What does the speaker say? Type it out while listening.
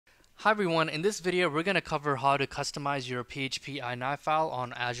Hi everyone, in this video we're going to cover how to customize your PHP.INI file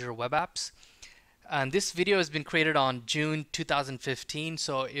on Azure Web Apps. And this video has been created on June 2015,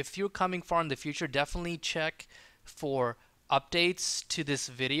 so if you're coming far in the future, definitely check for updates to this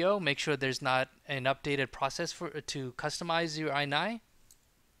video. Make sure there's not an updated process to customize your INI.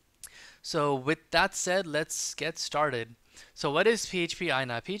 So with that said, let's get started. So what is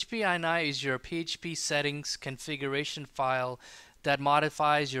PHP.INI? PHP.INI is your PHP settings configuration file that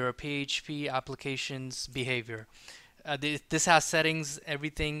modifies your PHP application's behavior. This has settings,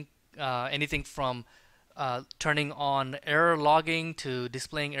 anything from turning on error logging to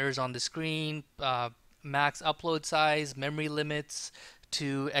displaying errors on the screen, max upload size, memory limits,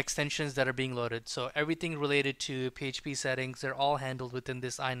 to extensions that are being loaded. So everything related to PHP settings, they're all handled within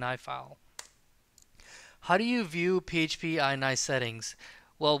this INI file. How do you view PHP.INI settings?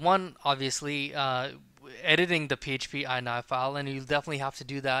 Well, one, obviously, editing the PHP.INI file, and you'll definitely have to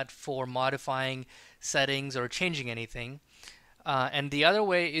do that for modifying settings or changing anything. And the other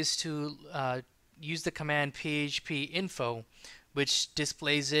way is to use the command php.info, which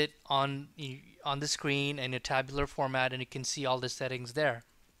displays it on the screen in a tabular format, and you can see all the settings there.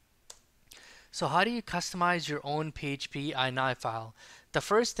 So how do you customize your own PHP.INI file? The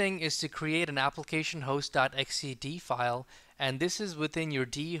first thing is to create an application host.xcd file, and this is within your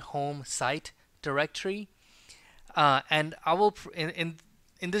D home site directory. And I will in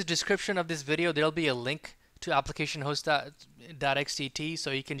this description of this video, there'll be a link to application host.xdt,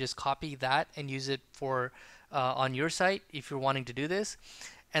 so you can just copy that and use it for on your site if you're wanting to do this.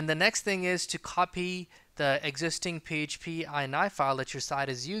 And the next thing is to copy the existing PHP.INI file that your site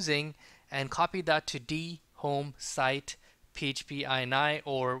is using and copy that to D home site PHP.INI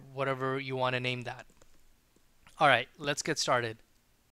or whatever you want to name that. Alright, let's get started.